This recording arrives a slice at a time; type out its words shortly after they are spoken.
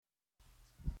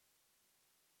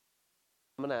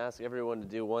I'm going to ask everyone to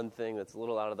do one thing that's a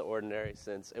little out of the ordinary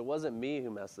since it wasn't me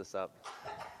who messed this up.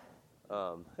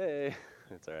 Hey,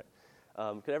 it's all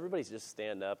right. Could everybody just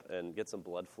stand up and get some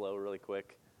blood flow really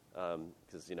quick?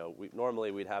 Because, normally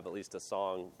we'd have at least a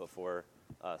song before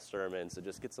sermon, so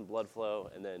just get some blood flow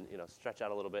and then, stretch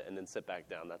out a little bit and then sit back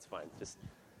down. That's fine,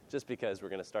 just because we're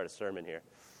going to start a sermon here.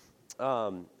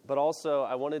 But also,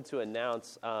 I wanted to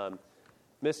announce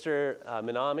Mr.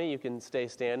 Minami, you can stay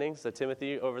standing. So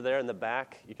Timothy over there in the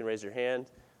back, you can raise your hand.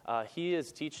 He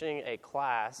is teaching a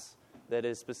class that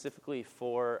is specifically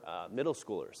for middle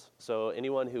schoolers. So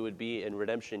anyone who would be in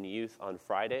Redemption Youth on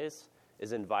Fridays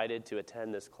is invited to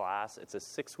attend this class. It's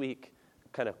a 6-week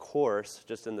kind of course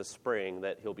just in the spring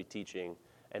that he'll be teaching.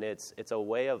 And it's a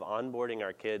way of onboarding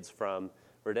our kids from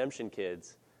Redemption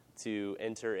Kids to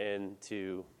enter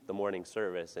into the morning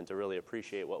service and to really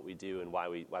appreciate what we do and why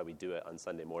we do it on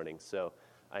Sunday mornings. So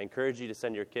I encourage you to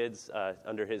send your kids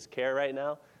under his care right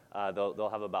now. They'll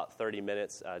have about 30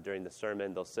 minutes during the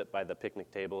sermon. They'll sit by the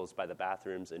picnic tables, by the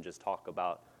bathrooms, and just talk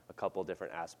about a couple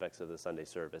different aspects of the Sunday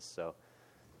service. So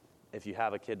if you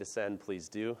have a kid to send, please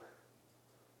do.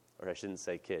 Or I shouldn't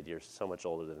say kid. You're so much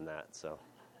older than that. So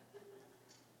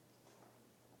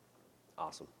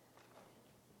awesome.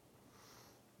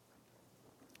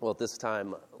 Well, at this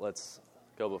time, let's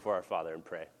go before our Father and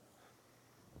pray.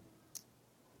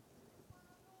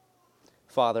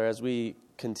 Father, as we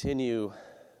continue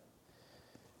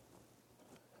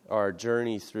our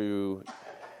journey through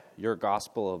your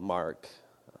Gospel of Mark,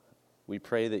 we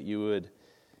pray that you would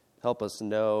help us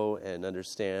know and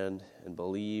understand and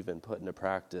believe and put into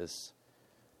practice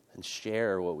and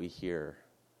share what we hear.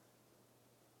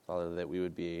 Father, that we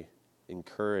would be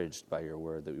encouraged by your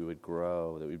word, that we would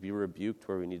grow, that we'd be rebuked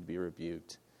where we need to be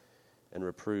rebuked, and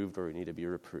reproved where we need to be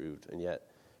reproved, and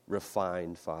yet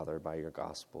refined, Father, by your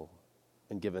gospel,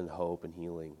 and given hope and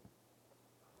healing.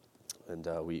 And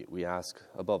we ask,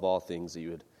 above all things, that you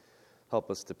would help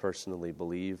us to personally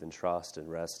believe and trust and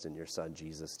rest in your Son,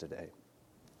 Jesus, today,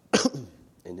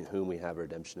 in whom we have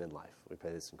redemption in life. We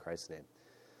pray this in Christ's name.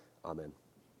 Amen.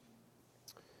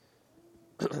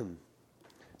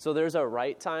 So there's a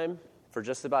right time for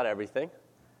just about everything.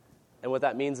 And what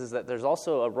that means is that there's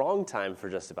also a wrong time for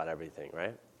just about everything,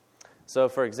 right? So,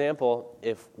 for example,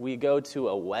 if we go to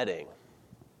a wedding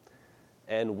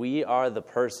and we are the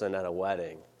person at a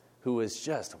wedding who is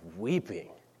just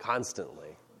weeping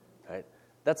constantly, right?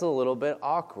 That's a little bit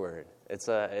awkward. It's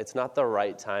not the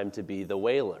right time to be the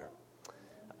wailer.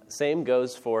 Same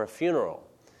goes for a funeral.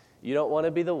 You don't want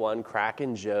to be the one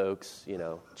cracking jokes,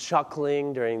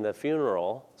 chuckling during the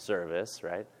funeral service,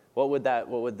 right? What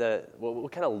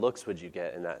kind of looks would you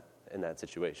get in that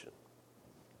situation?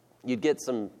 You'd get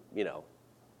some,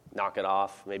 knock it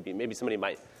off. Maybe somebody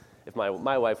might, if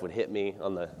my wife would hit me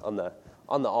on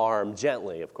the arm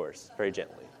gently, of course, very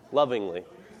gently, lovingly.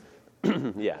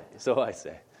 Yeah, so I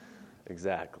say,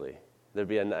 exactly. There'd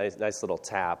be a nice little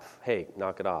tap. Hey,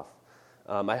 knock it off.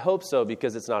 I hope so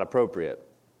because it's not appropriate.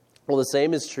 Well, the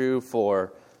same is true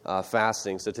for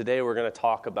fasting. So today we're going to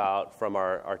talk about, from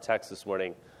our text this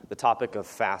morning, the topic of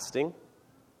fasting.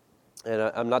 And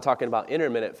I'm not talking about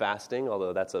intermittent fasting,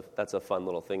 although that's a fun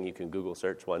little thing you can Google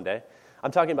search one day.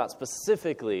 I'm talking about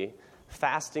specifically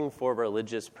fasting for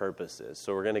religious purposes.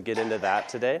 So we're going to get into that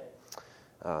today.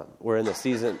 We're in a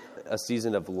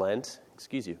season of Lent.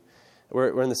 Excuse you.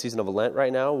 We're in the season of Lent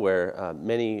right now, where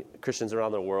many Christians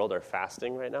around the world are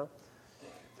fasting right now.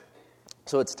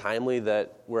 So it's timely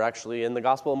that we're actually in the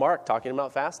Gospel of Mark talking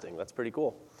about fasting. That's pretty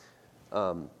cool.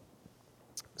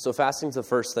 So fasting's the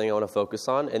first thing I want to focus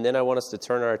on, and then I want us to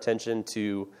turn our attention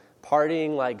to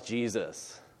partying like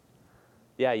Jesus.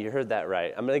 Yeah, you heard that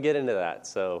right. I'm going to get into that,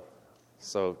 so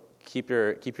keep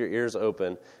your ears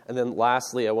open. And then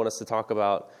lastly, I want us to talk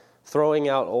about throwing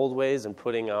out old ways and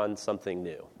putting on something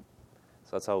new. So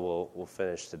that's how we'll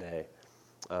finish today.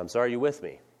 So are you with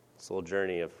me? It's a little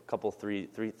journey of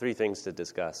three things to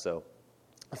discuss. So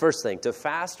first thing, to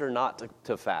fast or not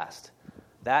to fast?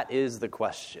 That is the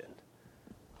question.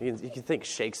 You can think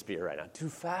Shakespeare right now. To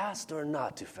fast or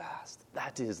not to fast?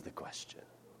 That is the question.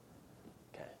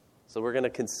 Okay. So we're going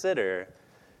to consider,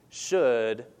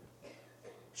 should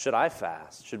I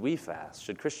fast? Should we fast?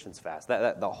 Should Christians fast?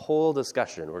 The whole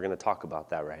discussion, we're going to talk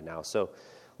about that right now. So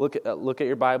look at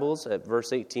your Bibles at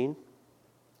verse 18,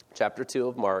 chapter 2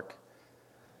 of Mark.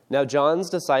 Now John's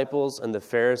disciples and the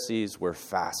Pharisees were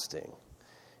fasting,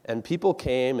 and people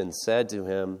came and said to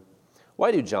him,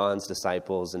 "Why do John's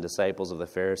disciples and disciples of the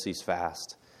Pharisees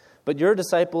fast, but your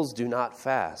disciples do not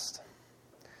fast?"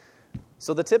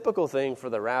 So the typical thing for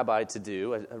the rabbi to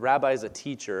do, a rabbi is a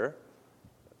teacher,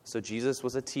 so Jesus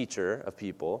was a teacher of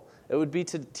people, it would be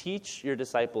to teach your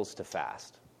disciples to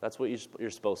fast. That's what you're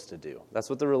supposed to do. That's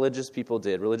what the religious people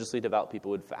did. Religiously devout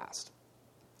people would fast.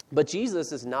 But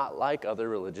Jesus is not like other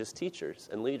religious teachers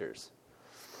and leaders.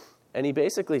 And he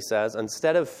basically says,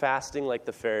 instead of fasting like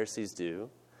the Pharisees do,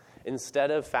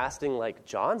 instead of fasting like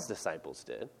John's disciples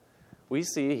did, we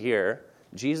see here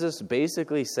Jesus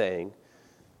basically saying,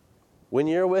 when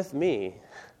you're with me,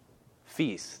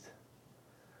 feast.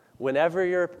 Whenever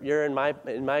you're in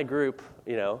my group,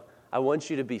 I want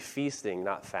you to be feasting,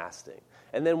 not fasting.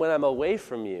 And then when I'm away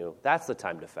from you, that's the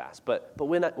time to fast. But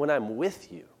when I'm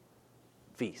with you,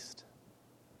 feast.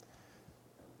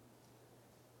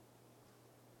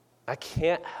 I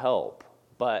can't help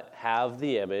but have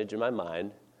the image in my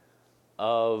mind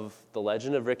of The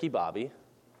Legend of Ricky Bobby,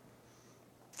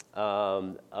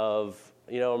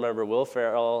 remember Will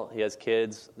Ferrell, he has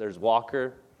kids, there's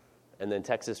Walker, and then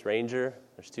Texas Ranger,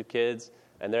 there's two kids,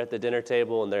 and they're at the dinner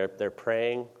table and they're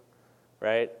praying,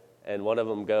 right? And one of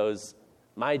them goes,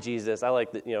 my Jesus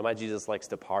likes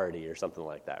to party or something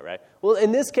like that, right? Well,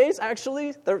 in this case,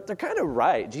 actually, they're kind of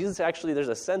right. There's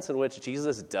a sense in which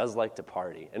Jesus does like to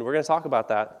party. And we're going to talk about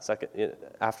that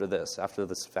after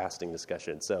this fasting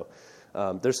discussion. So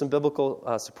there's some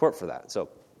biblical support for that. So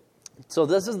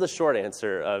this is the short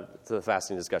answer to the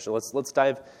fasting discussion. Let's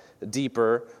dive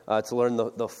deeper to learn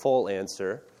the full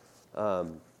answer.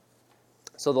 So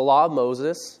the law of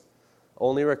Moses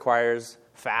only requires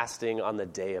fasting on the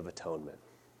Day of Atonement,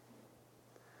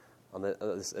 on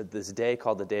this day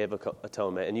called the Day of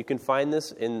Atonement. And you can find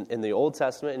this in the Old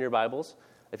Testament in your Bibles.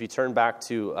 If you turn back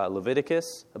to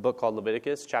Leviticus, a book called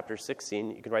Leviticus, chapter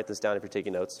 16, you can write this down if you're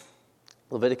taking notes.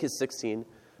 Leviticus 16,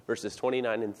 verses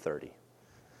 29 and 30.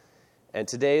 And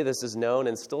today this is known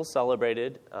and still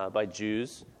celebrated by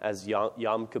Jews as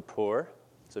Yom Kippur.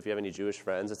 So if you have any Jewish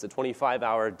friends, it's a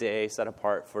 25-hour day set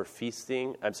apart for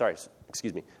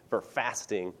for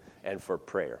fasting and for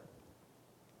prayer.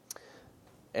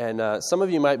 And some of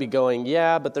you might be going,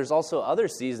 yeah, but there's also other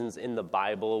seasons in the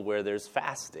Bible where there's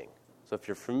fasting. So if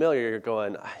you're familiar, you're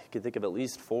going, I can think of at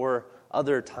least 4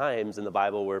 other times in the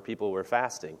Bible where people were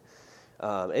fasting.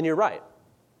 And you're right.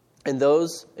 And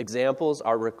those examples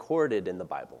are recorded in the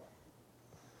Bible.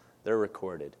 They're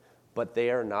recorded, but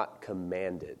they are not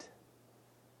commanded.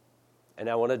 And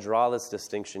I want to draw this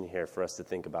distinction here for us to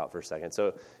think about for a second.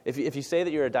 So if you say that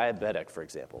you're a diabetic, for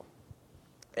example,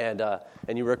 and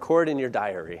you record in your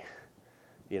diary,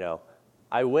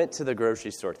 I went to the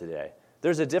grocery store today.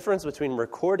 There's a difference between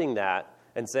recording that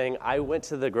and saying, I went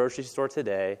to the grocery store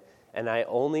today and I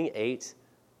only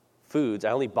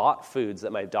bought foods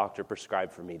that my doctor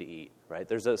prescribed for me to eat, right?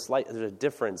 There's a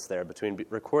difference there between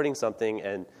recording something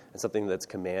and something that's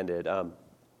commanded. I'll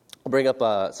bring up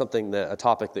a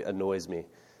topic that annoys me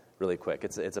really quick.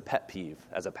 It's a pet peeve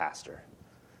as a pastor.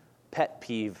 Pet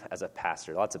peeve as a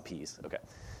pastor. Lots of P's. Okay.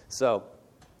 So,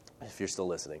 if you're still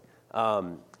listening.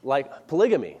 Like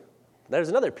polygamy. There's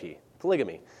another P.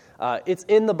 Polygamy. It's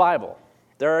in the Bible.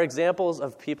 There are examples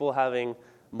of people having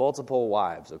multiple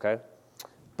wives, okay?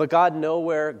 But God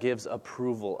nowhere gives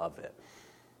approval of it.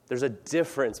 There's a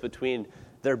difference between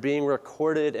there being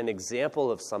recorded an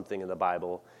example of something in the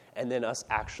Bible and then us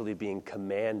actually being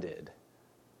commanded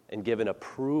and given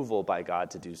approval by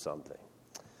God to do something.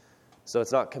 So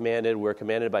it's not commanded. We're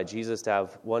commanded by Jesus to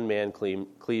have one man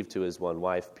cleave to his one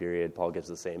wife, period. Paul gives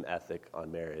the same ethic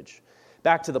on marriage.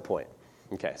 Back to the point.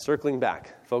 Okay, circling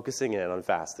back, focusing in on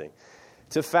fasting.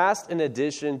 To fast in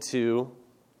addition to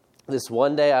this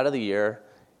one day out of the year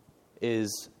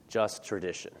is just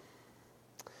tradition.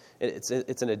 It's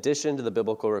an addition to the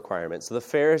biblical requirement. So the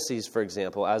Pharisees, for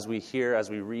example, as we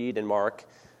read in Mark,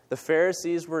 the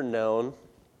Pharisees were known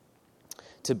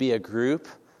to be a group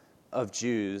of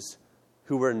Jews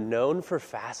who were known for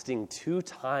fasting 2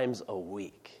 times a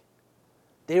week.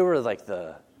 They were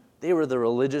the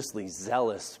religiously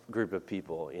zealous group of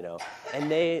people, and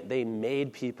they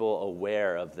made people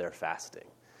aware of their fasting.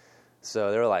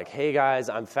 So they were like, hey guys,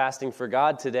 I'm fasting for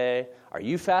God today. Are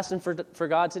you fasting for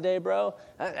God today, bro?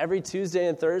 Every Tuesday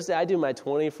and Thursday, I do my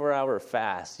 24-hour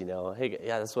fast, Hey,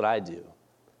 yeah, that's what I do.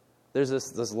 There's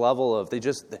this level of,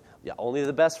 only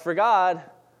the best for God,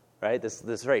 right?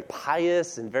 This very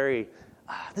pious and very,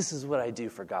 this is what I do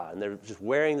for God. And they're just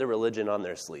wearing their religion on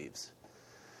their sleeves.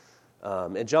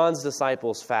 And John's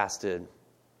disciples fasted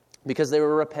because they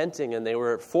were repenting and they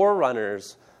were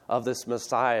forerunners of this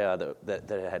Messiah that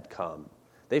had come.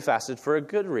 They fasted for a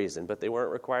good reason, but they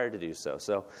weren't required to do so.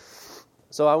 So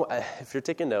if you're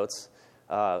taking notes,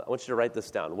 I want you to write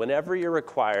this down. Whenever we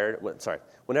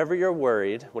are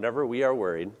worried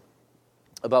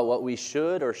about what we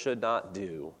should or should not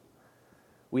do,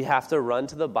 we have to run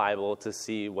to the Bible to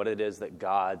see what it is that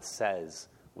God says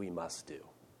we must do.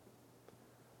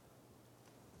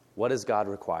 What does God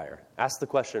require? Ask the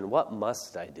question, what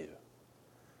must I do?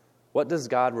 What does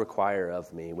God require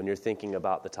of me when you're thinking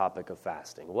about the topic of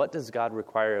fasting? What does God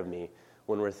require of me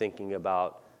when we're thinking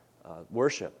about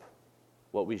worship,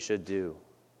 what we should do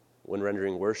when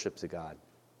rendering worship to God?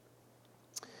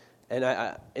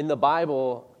 And in the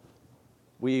Bible,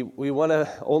 we want to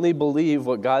only believe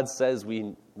what God says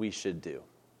we should do.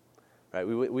 Right?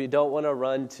 We don't want to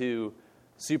run to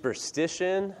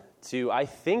superstition, to I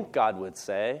think God would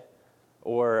say,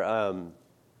 or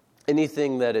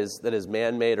anything that is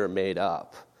man-made or made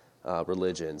up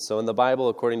religion. So in the Bible,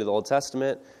 according to the Old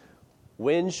Testament,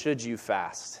 when should you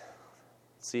fast?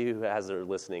 See who has their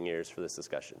listening ears for this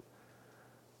discussion.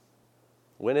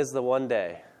 When is the one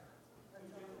day?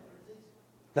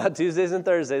 Not Tuesdays and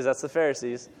Thursdays, that's the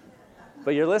Pharisees.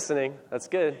 But you're listening, that's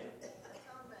good.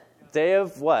 Day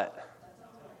of what?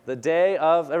 The day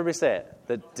of, everybody say it,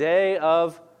 the Day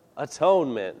of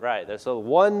Atonement, right. There's so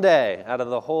one day out of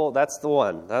the whole, that's the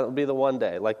one. That will be the one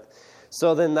day.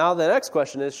 So then now the next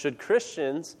question is, should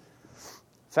Christians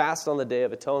fast on the Day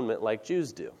of Atonement like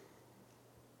Jews do?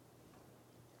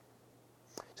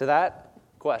 To that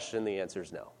question, the answer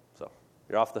is no. So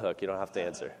you're off the hook. You don't have to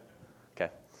answer.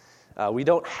 Okay. We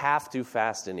don't have to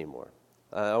fast anymore.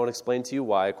 I want to explain to you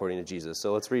why, according to Jesus.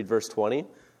 So let's read verse 20,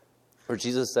 where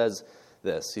Jesus says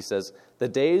this. He says, "The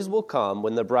days will come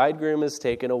when the bridegroom is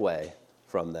taken away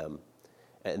from them,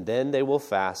 and then they will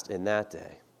fast in that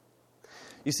day."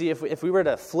 You see, if we were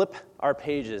to flip our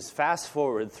pages, fast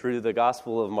forward through the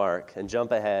Gospel of Mark and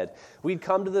jump ahead, we'd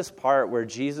come to this part where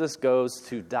Jesus goes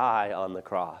to die on the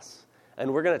cross.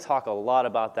 And we're going to talk a lot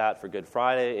about that for Good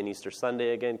Friday and Easter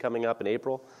Sunday again coming up in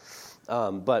April.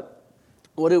 But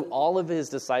what do all of his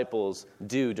disciples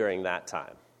do during that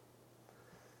time?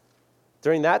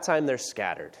 During that time, they're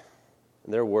scattered,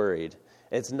 and they're worried.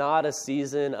 It's not a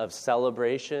season of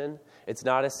celebration. It's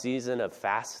not a season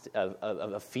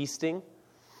of feasting.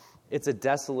 It's a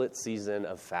desolate season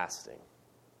of fasting.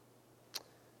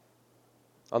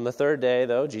 On the third day,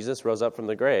 though, Jesus rose up from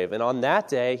the grave. And on that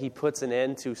day, he puts an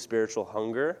end to spiritual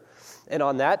hunger. And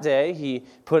on that day, he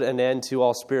put an end to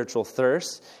all spiritual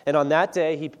thirst. And on that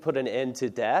day, he put an end to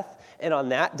death. And on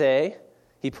that day,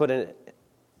 he put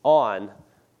on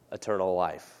eternal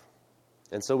life.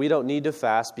 And so we don't need to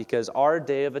fast because our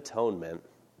Day of Atonement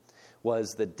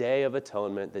was the Day of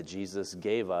Atonement that Jesus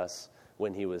gave us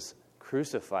when he was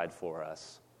crucified for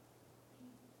us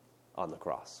on the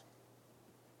cross.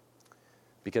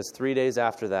 Because 3 days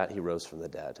after that, he rose from the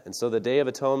dead. And so the Day of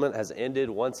Atonement has ended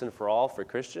once and for all for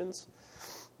Christians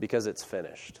because it's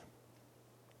finished.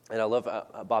 And I love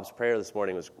Bob's prayer this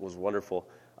morning was wonderful,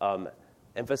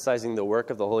 emphasizing the work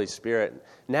of the Holy Spirit.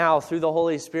 Now, through the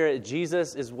Holy Spirit,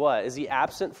 Jesus is what? Is he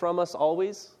absent from us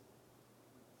always?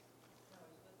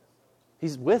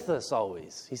 He's with us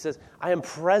always. He says, I am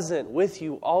present with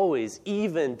you always,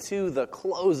 even to the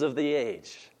close of the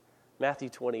age. Matthew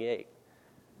 28.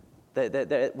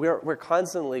 That we're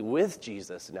constantly with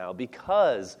Jesus now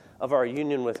because of our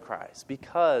union with Christ.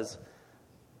 Because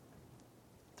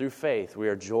through faith we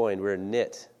are joined, we are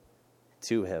knit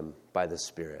to him by the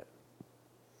Spirit.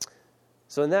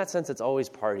 So in that sense, it's always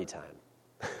party time,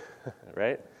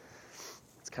 right?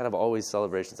 It's kind of always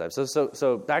celebration time.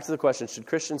 So back to the question, should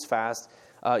Christians fast?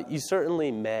 You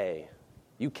certainly may.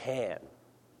 You can.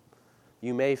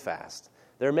 You may fast.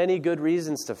 There are many good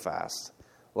reasons to fast.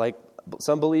 Like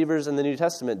some believers in the New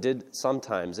Testament did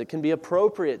sometimes. It can be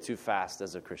appropriate to fast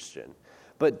as a Christian.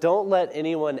 But don't let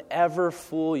anyone ever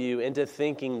fool you into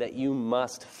thinking that you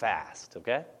must fast,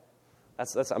 okay?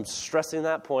 I'm stressing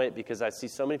that point because I see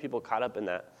so many people caught up in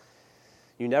that.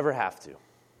 You never have to.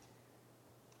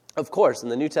 Of course, in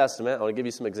the New Testament, I want to give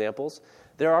you some examples.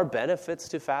 There are benefits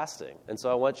to fasting. And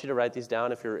so I want you to write these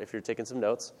down if you're taking some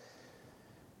notes.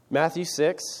 Matthew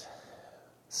 6,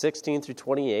 16 through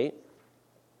 28.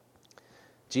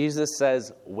 Jesus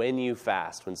says, when you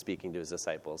fast, when speaking to his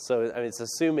disciples. So it's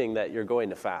assuming that you're going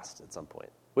to fast at some point,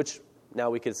 which now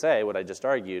we could say, what I just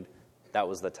argued, that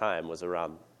was the time, was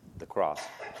around the cross.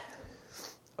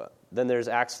 Then there's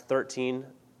Acts 13,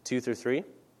 2 through 3.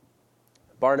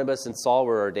 Barnabas and Saul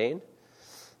were ordained.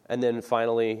 And then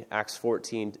finally, Acts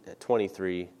 14,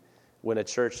 23, when a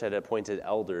church had appointed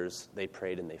elders, they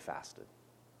prayed and they fasted.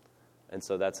 And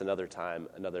so that's another time,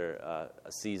 a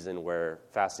season where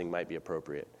fasting might be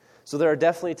appropriate. So there are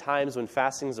definitely times when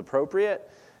fasting is appropriate,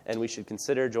 and we should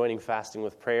consider joining fasting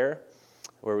with prayer,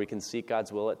 where we can seek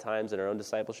God's will at times in our own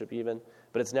discipleship even.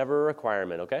 But it's never a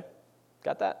requirement, okay?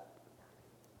 Got that?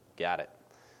 Got it.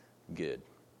 Good.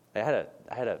 I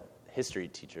had a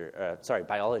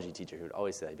biology teacher who would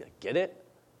always say that. He'd be like, get it?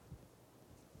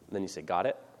 And then you say, got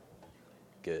it?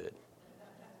 Good.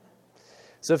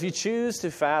 So if you choose to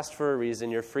fast for a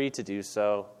reason, you're free to do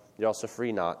so. You're also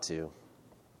free not to.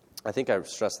 I think I've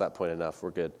stressed that point enough.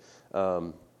 We're good.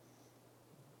 The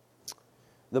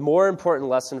more important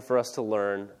lesson for us to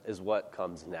learn is what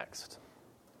comes next.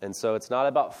 And so it's not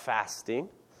about fasting.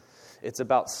 It's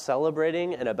about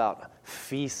celebrating and about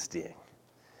feasting.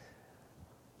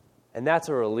 And that's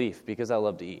a relief because I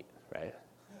love to eat, right?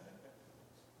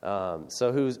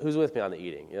 So who's with me on the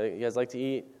eating? You guys like to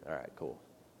eat? All right, cool.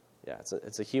 Yeah,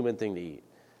 it's a human thing to eat.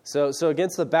 So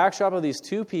against the backdrop of these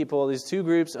two people, these two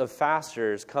groups of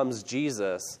fasters, comes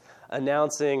Jesus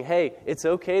announcing, hey, it's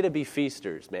okay to be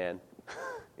feasters, man.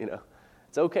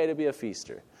 It's okay to be a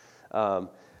feaster.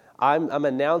 I'm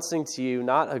announcing to you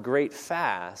not a great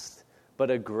fast,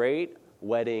 but a great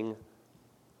wedding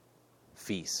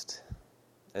feast.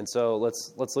 And so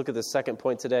let's look at the second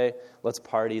point today. Let's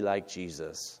party like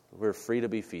Jesus. We're free to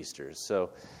be feasters.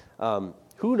 So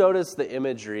who noticed the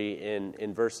imagery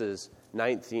in verses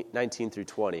 19 through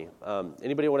 20?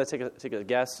 Anybody want to take a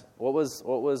guess? What's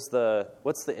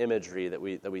the imagery that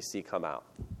we see come out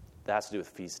that has to do with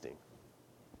feasting?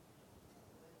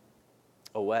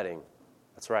 A wedding.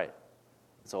 That's right.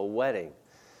 It's a wedding.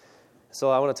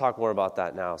 So I want to talk more about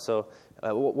that now. So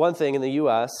one thing in the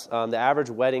U.S., the average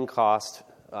wedding cost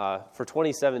for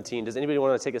 2017, does anybody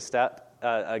want to take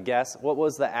a guess? What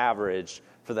was the average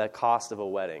for the cost of a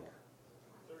wedding?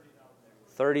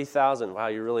 $30,000. Wow,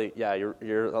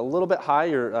 you're a little bit high.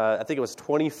 I think it was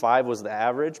 25 was the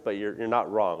average, but you're not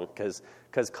wrong because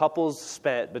couples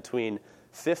spent between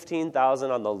 $15,000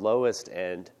 on the lowest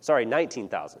end. Sorry,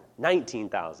 $19,000.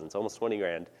 $19,000. It's almost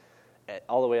 $20,000,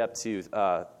 all the way up to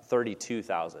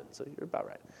 $32,000. So you're about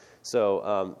right.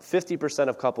 So 50%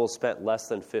 of couples spent less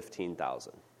than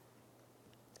 $15,000,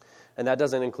 and that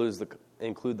doesn't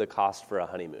include the cost for a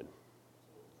honeymoon.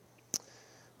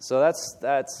 So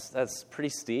that's pretty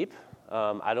steep.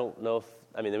 I don't know if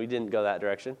we didn't go that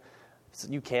direction. So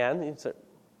you can. It's a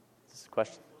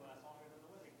question.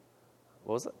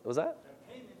 What was it? Was that?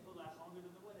 The payment will last longer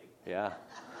than the wedding. Yeah.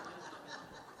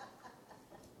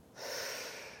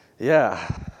 Yeah,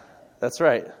 that's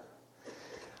right.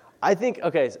 I think,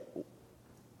 okay,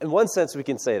 in one sense we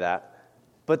can say that,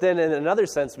 but then in another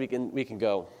sense we can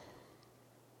go,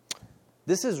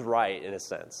 this is right in a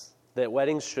sense, that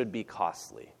weddings should be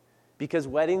costly, because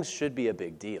weddings should be a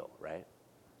big deal, right?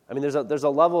 There's a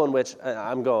level in which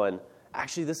I'm going,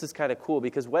 actually this is kind of cool,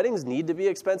 because weddings need to be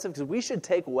expensive, because we should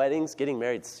take getting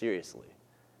married seriously.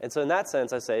 And so in that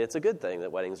sense I say it's a good thing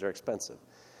that weddings are expensive.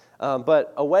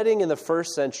 But a wedding in the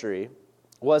first century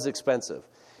was expensive.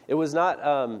 It was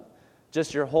not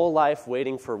just your whole life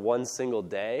waiting for one single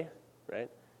day, right?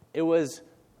 It was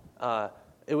a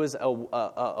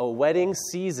wedding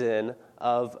season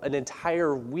of an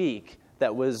entire week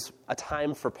that was a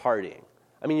time for partying.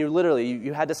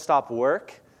 You had to stop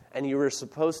work, and you were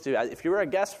supposed to, if you were a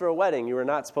guest for a wedding, you were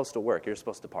not supposed to work. You were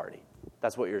supposed to party.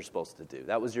 That's what you were supposed to do.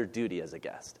 That was your duty as a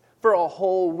guest for a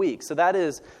whole week. So that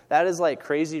is like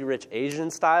Crazy Rich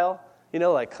Asian style.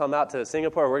 Like come out to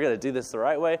Singapore, we're going to do this the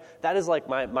right way. That is like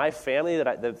my family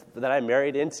that I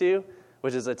married into,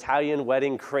 which is Italian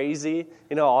wedding crazy,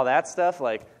 all that stuff.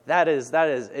 Like that is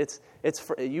it's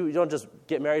for, you don't just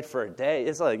get married for a day.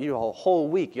 It's like you a whole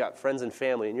week. You got friends and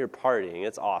family and you're partying.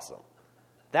 It's awesome.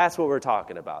 That's what we're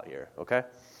talking about here, okay?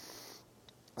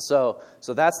 So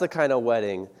that's the kind of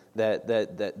wedding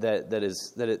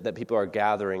that people are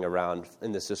gathering around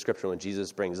in this description when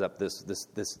Jesus brings up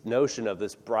this notion of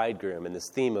this bridegroom and this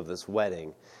theme of this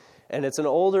wedding. And it's an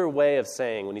older way of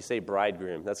saying, when you say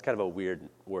bridegroom, that's kind of a weird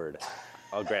word.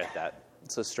 I'll grant that.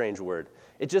 It's a strange word.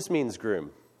 It just means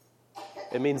groom.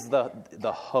 It means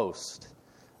the host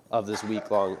of this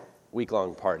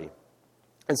week-long party.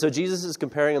 And so Jesus is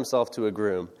comparing himself to a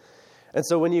groom. And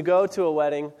so when you go to a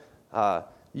wedding,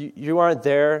 you aren't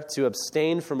there to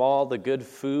abstain from all the good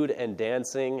food and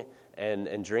dancing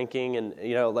and drinking. And,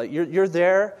 you're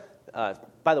there.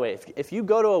 By the way, if you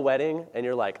go to a wedding and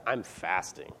you're like, I'm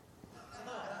fasting.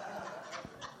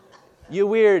 You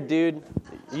weird, dude.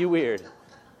 You weird.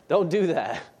 Don't do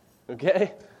that,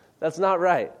 okay? That's not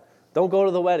right. Don't go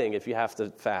to the wedding if you have to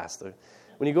fast.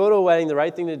 When you go to a wedding, the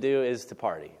right thing to do is to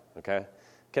party, okay?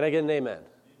 Can I get an amen?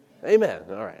 Amen.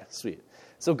 All right, sweet.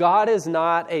 So God is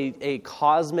not a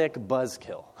cosmic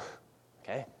buzzkill,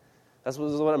 okay? That's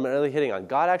what I'm really hitting on.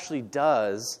 God actually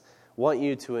does want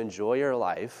you to enjoy your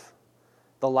life,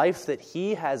 the life that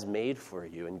he has made for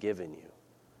you and given you.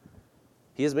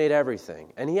 He has made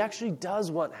everything, and he actually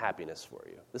does want happiness for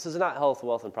you. This is not health,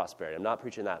 wealth, and prosperity. I'm not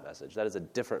preaching that message. That is a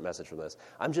different message from this.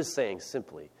 I'm just saying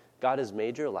simply, God has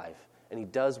made your life, and he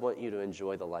does want you to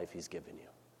enjoy the life he's given you.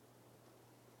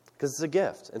 Because it's a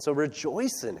gift, and so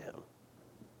rejoice in him.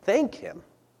 Thank him.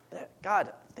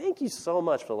 God, thank you so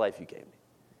much for the life you gave me.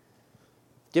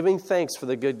 Giving thanks for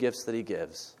the good gifts that he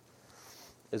gives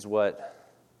is what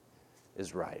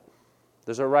is right.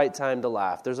 There's a right time to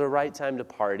laugh. There's a right time to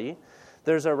party.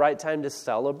 There's a right time to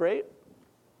celebrate.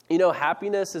 You know,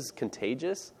 happiness is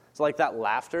contagious. So like that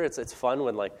laughter, it's fun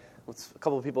when like a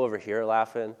couple of people over here are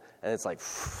laughing, and it's like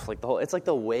it's like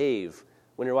the wave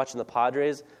when you're watching the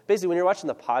Padres. Basically, when you're watching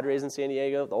the Padres in San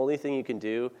Diego, the only thing you can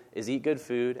do is eat good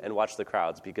food and watch the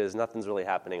crowds because nothing's really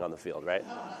happening on the field, right?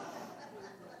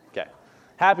 Okay.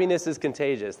 Happiness is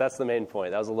contagious. That's the main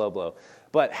point. That was a low blow.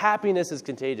 But happiness is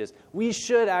contagious. We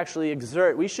should actually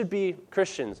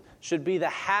Christians should be the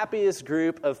happiest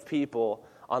group of people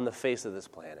on the face of this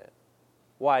planet.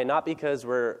 Why? Not because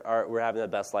we're having the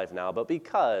best life now, but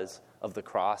because of the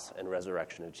cross and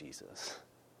resurrection of Jesus.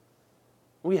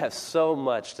 We have so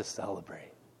much to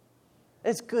celebrate.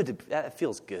 It's good. It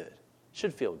feels good. It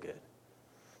should feel good.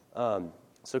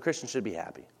 So Christians should be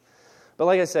happy. But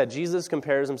like I said, Jesus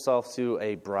compares himself to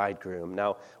a bridegroom.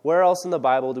 Now, where else in the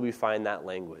Bible do we find that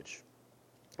language?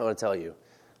 I want to tell you.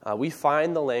 We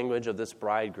find the language of this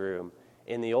bridegroom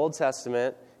in the Old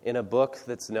Testament in a book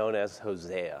that's known as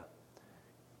Hosea.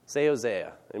 Say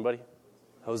Hosea. Anybody?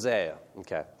 Hosea.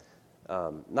 Okay.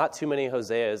 Not too many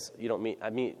Hoseas. You don't meet.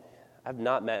 I've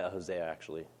not met a Hosea,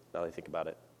 actually, now that I think about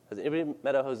it. Has anybody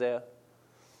met a Hosea?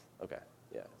 Okay,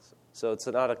 yeah. So it's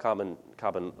not a common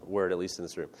word, at least in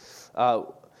this room.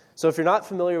 So if you're not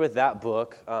familiar with that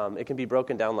book, it can be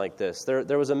broken down like this.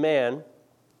 There was a man,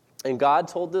 and God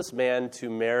told this man to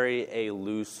marry a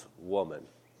loose woman,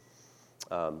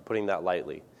 putting that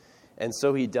lightly. And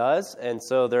so he does, and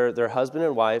so they're husband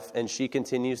and wife, and she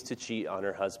continues to cheat on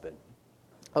her husband.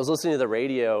 I was listening to the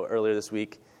radio earlier this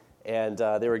week, and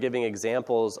they were giving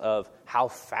examples of how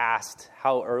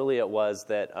early it was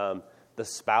that the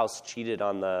spouse cheated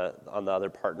on the other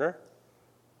partner.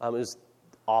 It was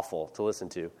awful to listen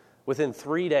to. Within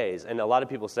 3 days, and a lot of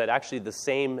people said actually the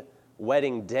same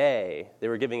wedding day, they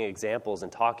were giving examples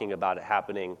and talking about it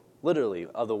happening literally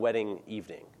of the wedding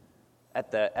evening,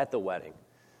 at the wedding.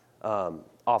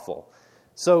 Awful.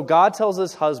 So God tells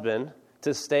his husband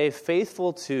to stay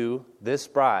faithful to this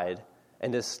bride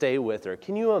and to stay with her.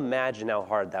 Can you imagine how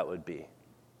hard that would be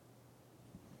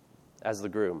as the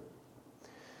groom?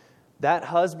 That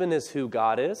husband is who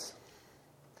God is.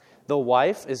 The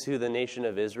wife is who the nation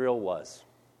of Israel was.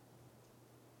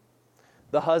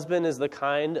 The husband is the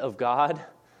kind of God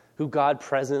who God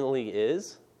presently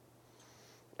is.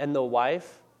 And the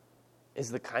wife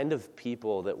is the kind of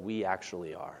people that we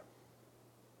actually are.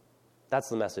 That's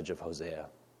the message of Hosea.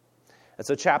 And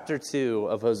so chapter 2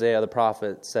 of Hosea the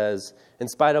prophet says, in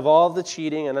spite of all the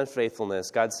cheating and unfaithfulness,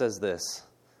 God says this.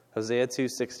 Hosea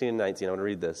 2:16 and 19. I want to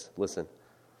read this. Listen.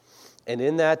 And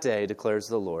in that day, declares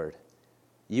the Lord,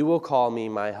 you will call me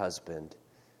my husband,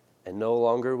 and no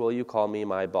longer will you call me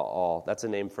my Baal. That's a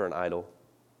name for an idol.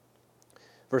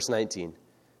 Verse 19.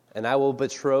 And I will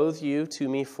betroth you to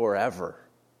me forever.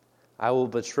 I will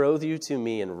betroth you to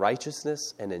me in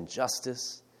righteousness and in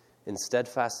justice, in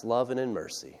steadfast love and in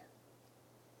mercy.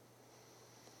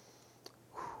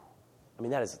 I mean,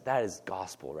 that is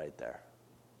gospel right there.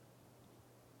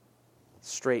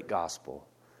 Straight gospel.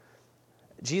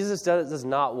 Jesus does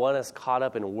not want us caught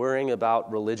up in worrying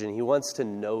about religion. He wants to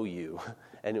know you,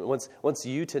 and wants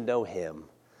you to know him.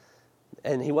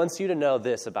 And he wants you to know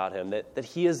this about him, that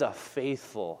he is a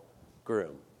faithful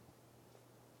groom,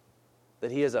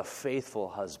 that he is a faithful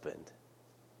husband,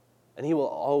 and he will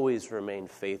always remain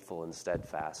faithful and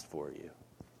steadfast for you,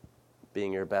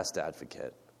 being your best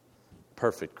advocate,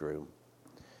 perfect groom.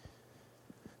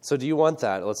 So do you want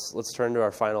that? Let's turn to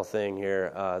our final thing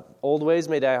here. Old ways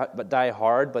may die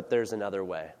hard, but there's another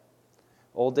way.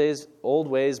 Old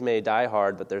ways may die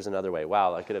hard, but there's another way.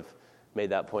 Wow, I could have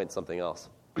made that point something else.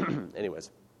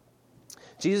 Anyways,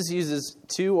 Jesus uses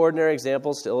two ordinary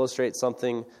examples to illustrate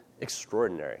something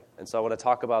extraordinary. And so I want to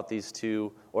talk about these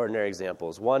two ordinary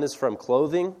examples. One is from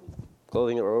clothing that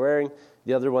we're wearing.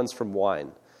 The other one's from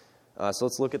wine. So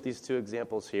let's look at these two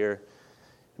examples here.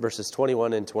 Verses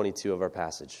 21 and 22 of our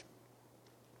passage.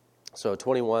 So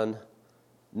 21,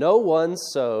 no one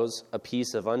sews a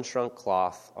piece of unshrunk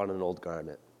cloth on an old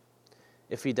garment.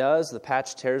 If he does, the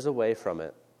patch tears away from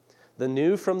it, the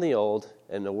new from the old,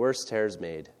 and a worse tear is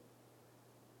made.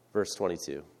 Verse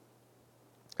 22,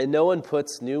 and no one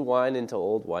puts new wine into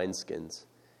old wineskins.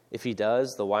 If he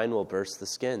does, the wine will burst the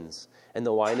skins, and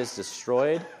the wine is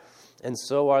destroyed, and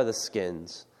so are the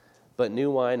skins. But new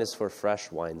wine is for fresh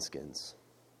wineskins."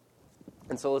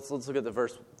 And so let's look at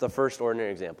the first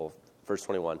ordinary example, verse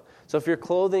 21. "So if your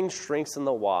clothing shrinks in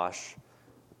the wash,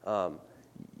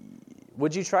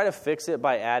 would you try to fix it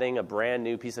by adding a brand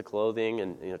new piece of clothing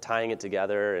and tying it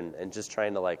together and just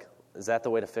trying to is that the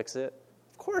way to fix it?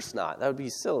 Of course not. That would be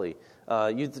silly.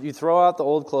 You throw out the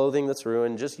old clothing that's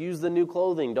ruined. Just use the new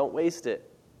clothing. Don't waste it,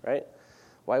 right?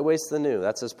 Why waste the new?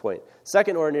 That's his point.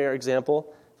 Second ordinary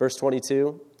example, verse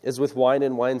 22, is with wine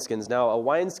and wineskins. Now, a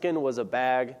wineskin was a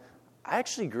bag. I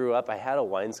actually grew up, I had a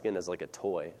wineskin as a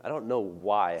toy. I don't know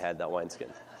why I had that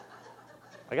wineskin.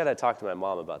 I got to talk to my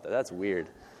mom about that. That's weird.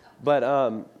 But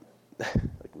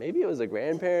maybe it was a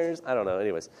grandparents. I don't know.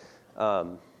 Anyways,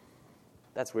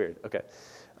 that's weird. Okay.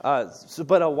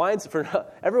 But a wineskin, for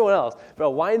everyone else, but a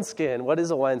wineskin, what is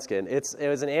a wineskin? It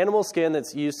was an animal skin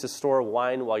that's used to store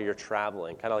wine while you're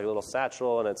traveling, kind of like a little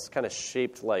satchel, and it's kind of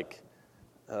shaped like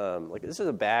this is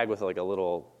a bag with a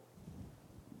little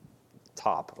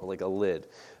top, like a lid.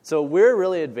 So we're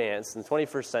really advanced in the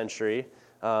 21st century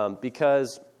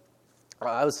because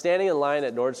I was standing in line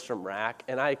at Nordstrom Rack,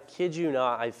 and I kid you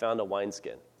not, I found a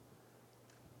wineskin.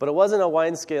 But it wasn't a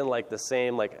wineskin like the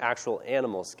same actual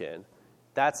animal skin.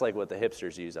 That's what the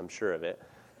hipsters use, I'm sure of it.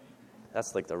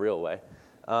 That's the real way.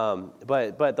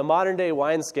 But the modern day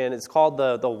wineskin, it's called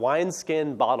the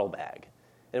wineskin bottle bag.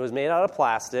 And it was made out of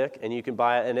plastic, and you can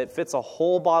buy it, and it fits a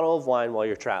whole bottle of wine while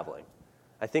you're traveling.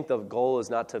 I think the goal is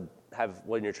not to have,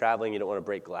 when you're traveling, you don't want to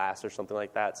break glass or something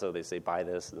like that, so they say buy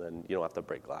this, and then you don't have to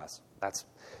break glass.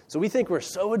 So we think we're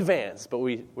so advanced, but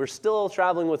we're still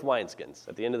traveling with wineskins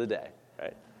at the end of the day,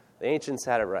 right? The ancients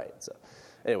had it right. So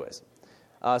anyways,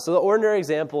 so the ordinary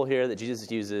example here that Jesus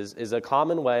uses is a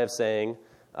common way of saying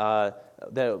that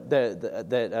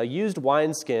a used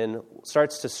wineskin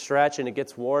starts to stretch and it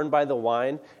gets worn by the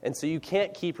wine, and so you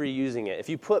can't keep reusing it. If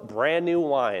you put brand new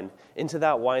wine into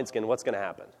that wineskin, what's going to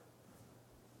happen?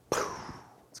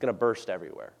 It's going to burst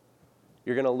everywhere.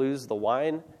 You're going to lose the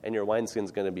wine, and your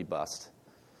wineskin's going to be bust.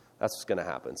 That's what's going to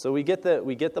happen. So we get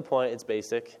the point. It's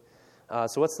basic.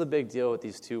 So what's the big deal with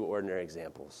these two ordinary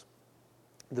examples?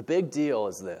 The big deal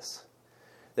is this,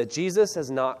 that Jesus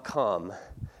has not come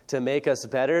to make us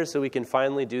better so we can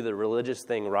finally do the religious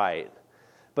thing right.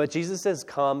 But Jesus has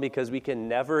come because we can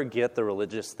never get the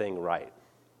religious thing right.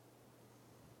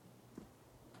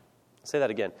 I'll say that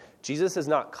again. Jesus has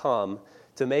not come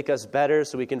to make us better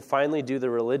so we can finally do the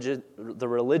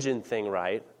religion thing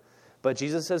right. But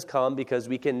Jesus has come because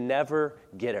we can never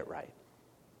get it right.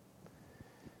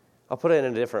 I'll put it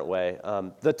in a different way.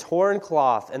 The torn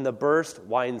cloth and the burst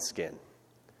wineskin.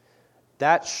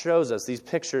 That shows us, these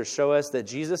pictures show us that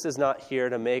Jesus is not here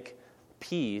to make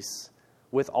peace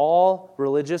with all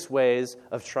religious ways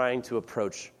of trying to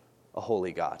approach a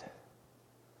holy God,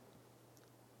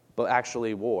 but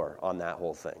actually war on that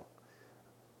whole thing.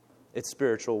 It's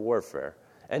spiritual warfare.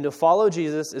 And to follow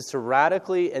Jesus is to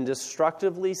radically and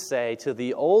destructively say to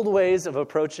the old ways of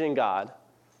approaching God,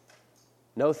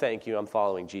 no thank you, I'm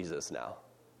following Jesus now.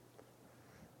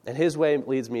 And his way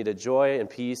leads me to joy and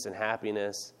peace and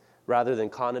happiness rather than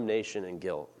condemnation and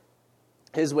guilt.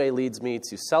 His way leads me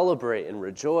to celebrate and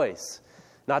rejoice,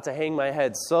 not to hang my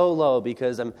head so low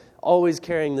because I'm always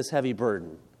carrying this heavy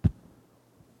burden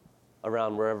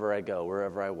around wherever I go,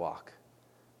 wherever I walk,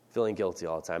 feeling guilty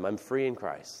all the time. I'm free in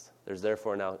Christ. There's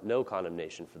therefore now no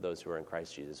condemnation for those who are in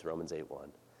Christ Jesus, Romans 8:1.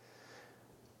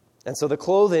 And so the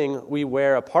clothing we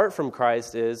wear apart from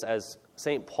Christ is, as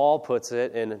St. Paul puts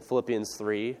it in Philippians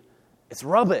 3, it's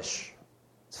rubbish.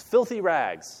 It's filthy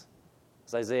rags,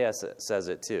 as Isaiah says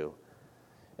it too.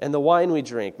 And the wine we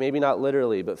drink, maybe not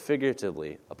literally, but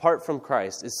figuratively, apart from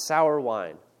Christ, is sour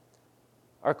wine.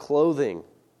 Our clothing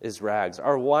is rags.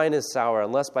 Our wine is sour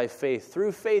unless by faith,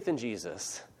 through faith in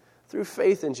Jesus,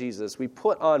 we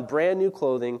put on brand new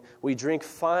clothing, we drink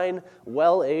fine,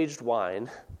 well-aged wine.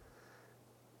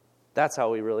 That's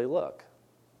how we really look.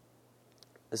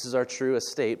 This is our true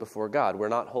estate before God. We're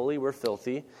not holy, we're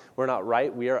filthy. We're not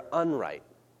right, we are unright.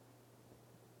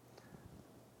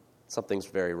 Something's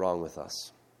very wrong with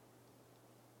us.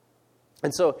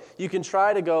 And so you can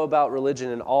try to go about religion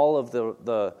in all of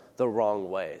the wrong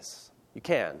ways. You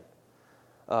can.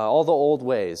 All the old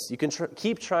ways. You can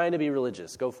keep trying to be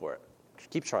religious. Go for it.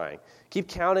 Keep trying. Keep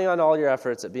counting on all your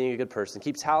efforts at being a good person.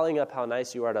 Keep tallying up how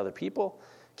nice you are to other people.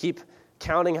 Keep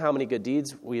counting how many good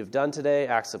deeds we have done today,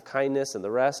 acts of kindness and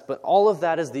the rest. But all of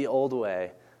that is the old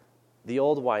way, the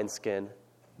old wineskin,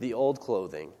 the old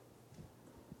clothing.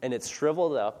 And it's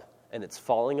shriveled up and it's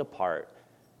falling apart.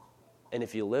 And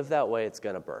if you live that way, it's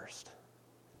going to burst.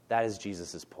 That is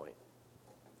Jesus' point.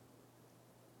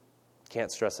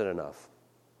 Can't stress it enough.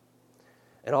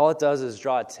 And all it does is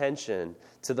draw attention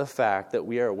to the fact that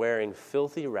we are wearing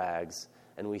filthy rags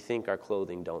and we think our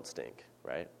clothing don't stink,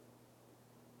 right?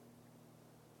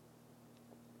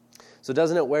 So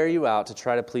doesn't it wear you out to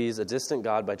try to please a distant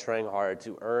God by trying hard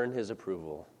to earn his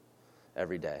approval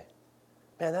every day?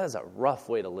 Man, that is a rough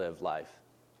way to live life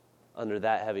under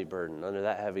that heavy burden, under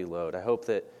that heavy load. I hope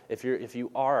that if you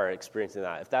are experiencing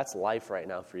that, if that's life right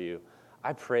now for you,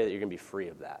 I pray that you're going to be free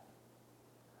of that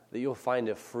you'll find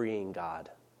a freeing God.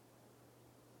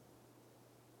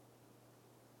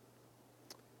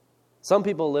 Some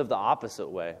people live the opposite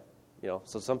way,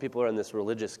 so some people are in this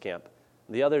religious camp.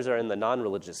 The others are in the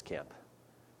non-religious camp,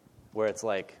 where it's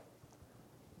like,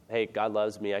 hey, God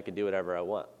loves me, I can do whatever I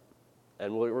want.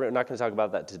 And we're not going to talk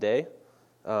about that today,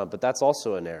 but that's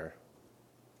also an error.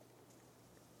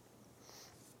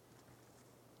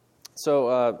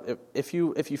 So if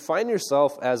you find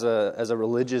yourself as a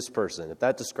religious person, if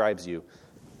that describes you,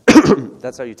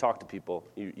 that's how you talk to people.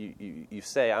 You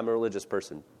say, I'm a religious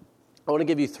person. I want to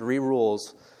give you 3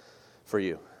 rules for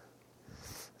you.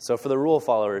 So for the rule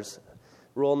followers,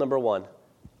 rule number 1,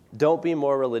 don't be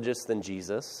more religious than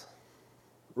Jesus.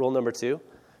 Rule number 2,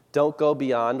 don't go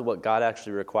beyond what God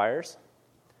actually requires.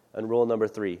 And rule number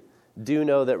 3, do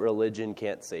know that religion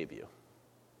can't save you.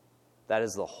 That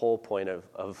is the whole point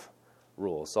of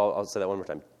rules. So I'll say that one more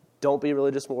time. Don't be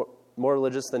more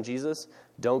religious than Jesus.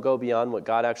 Don't go beyond what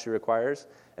God actually requires.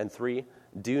 And 3,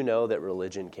 do know that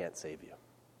religion can't save you.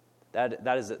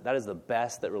 That is the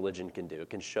best that religion can do. It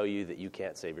can show you that you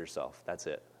can't save yourself. That's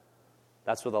it.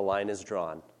 That's where the line is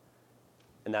drawn.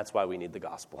 And that's why we need the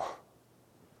gospel.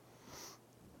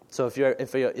 So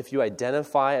if you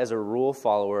identify as a rule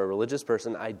follower, a religious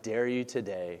person, I dare you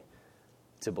today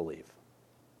to believe.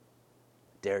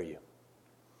 Dare you.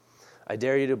 I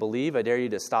dare you to believe. I dare you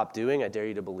to stop doing. I dare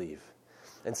you to believe.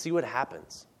 And see what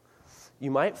happens.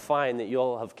 You might find that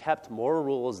you'll have kept more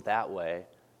rules that way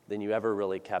than you ever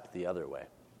really kept the other way.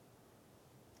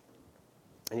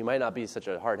 And you might not be such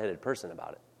a hard-headed person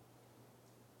about it.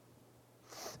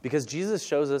 Because Jesus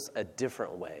shows us a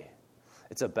different way.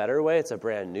 It's a better way. It's a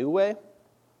brand new way.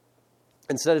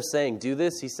 Instead of saying, do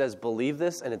this, he says, believe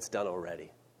this, and it's done already.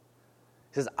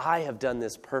 He says, I have done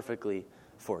this perfectly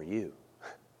for you.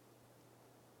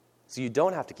 So you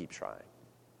don't have to keep trying.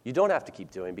 You don't have to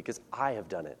keep doing because I have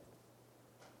done it.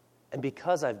 And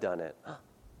because I've done it,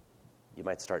 you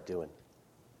might start doing.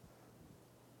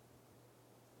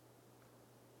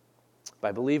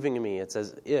 By believing in me, it's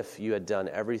as if you had done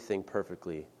everything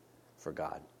perfectly for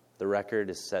God. The record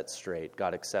is set straight.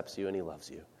 God accepts you and he loves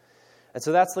you. And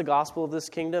so that's the gospel of this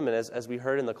kingdom. And as we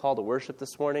heard in the call to worship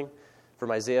this morning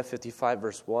from Isaiah 55,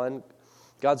 verse 1,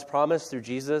 God's promise through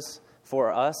Jesus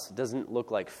for us doesn't look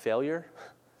like failure,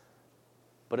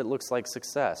 but it looks like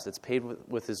success. It's paid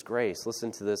with his grace.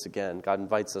 Listen to this again. God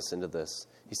invites us into this.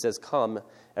 He says, come,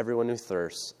 everyone who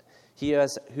thirsts. He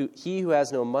who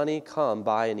has no money, come,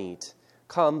 buy and eat.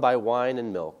 Come, buy wine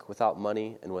and milk without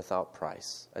money and without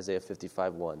price. Isaiah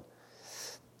 55:1.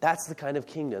 That's the kind of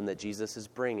kingdom that Jesus is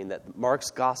bringing, that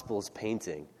Mark's gospel is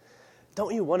painting.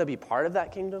 Don't you want to be part of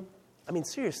that kingdom? I mean,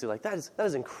 seriously, that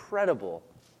is incredible.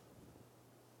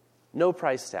 No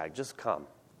price tag, just come.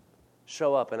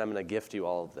 Show up and I'm going to gift you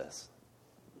all of this.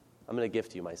 I'm going to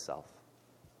gift you myself.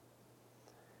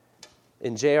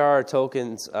 In J.R.R.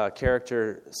 Tolkien's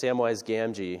character, Samwise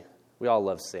Gamgee, we all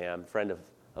love Sam, friend of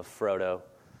Frodo,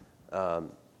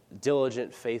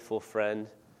 diligent, faithful friend,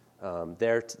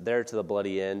 there to the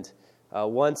bloody end.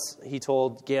 Once he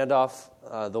told Gandalf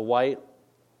the White,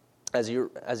 as he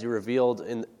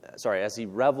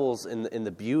revels in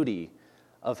the beauty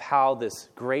of how this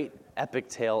great epic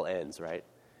tale ends, right?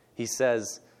 He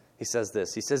says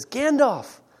this. He says,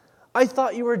 Gandalf, I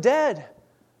thought you were dead,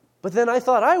 but then I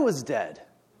thought I was dead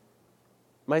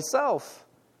myself.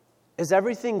 Is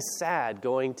everything sad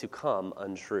going to come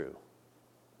untrue?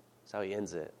 That's how he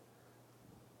ends it.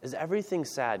 Is everything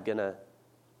sad going to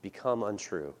become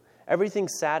untrue? Everything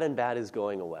sad and bad is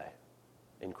going away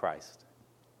in Christ.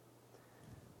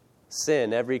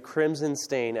 Sin, every crimson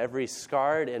stain, every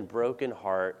scarred and broken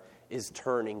heart is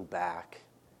turning back.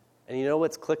 And you know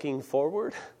what's clicking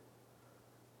forward?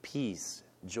 Peace,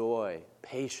 joy,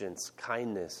 patience,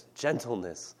 kindness,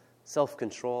 gentleness,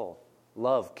 self-control,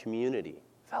 love, community,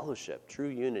 fellowship, true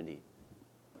unity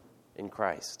in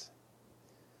Christ.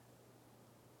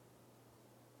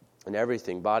 And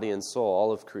everything, body and soul,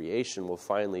 all of creation will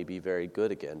finally be very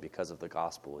good again because of the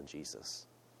gospel in Jesus.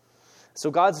 So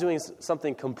God's doing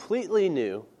something completely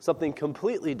new, something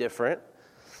completely different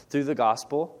through the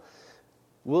gospel.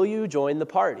 Will you join the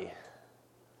party?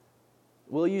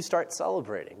 Will you start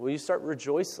celebrating? Will you start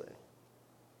rejoicing?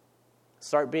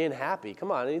 Start being happy. Come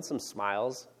on, I need some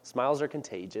smiles. Smiles are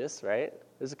contagious, right?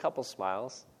 There's a couple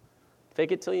smiles.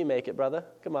 Fake it till you make it, brother.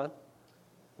 Come on.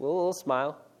 A little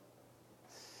smile.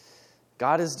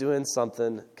 God is doing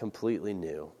something completely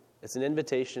new. It's an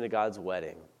invitation to God's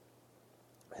wedding,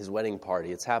 his wedding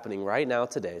party. It's happening right now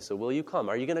today. So will you come?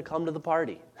 Are you going to come to the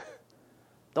party?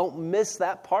 Don't miss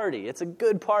that party. It's a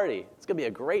good party. It's going to be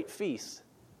a great feast,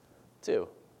 too.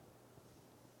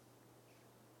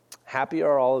 Happy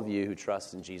are all of you who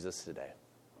trust in Jesus today.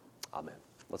 Amen.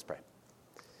 Let's pray.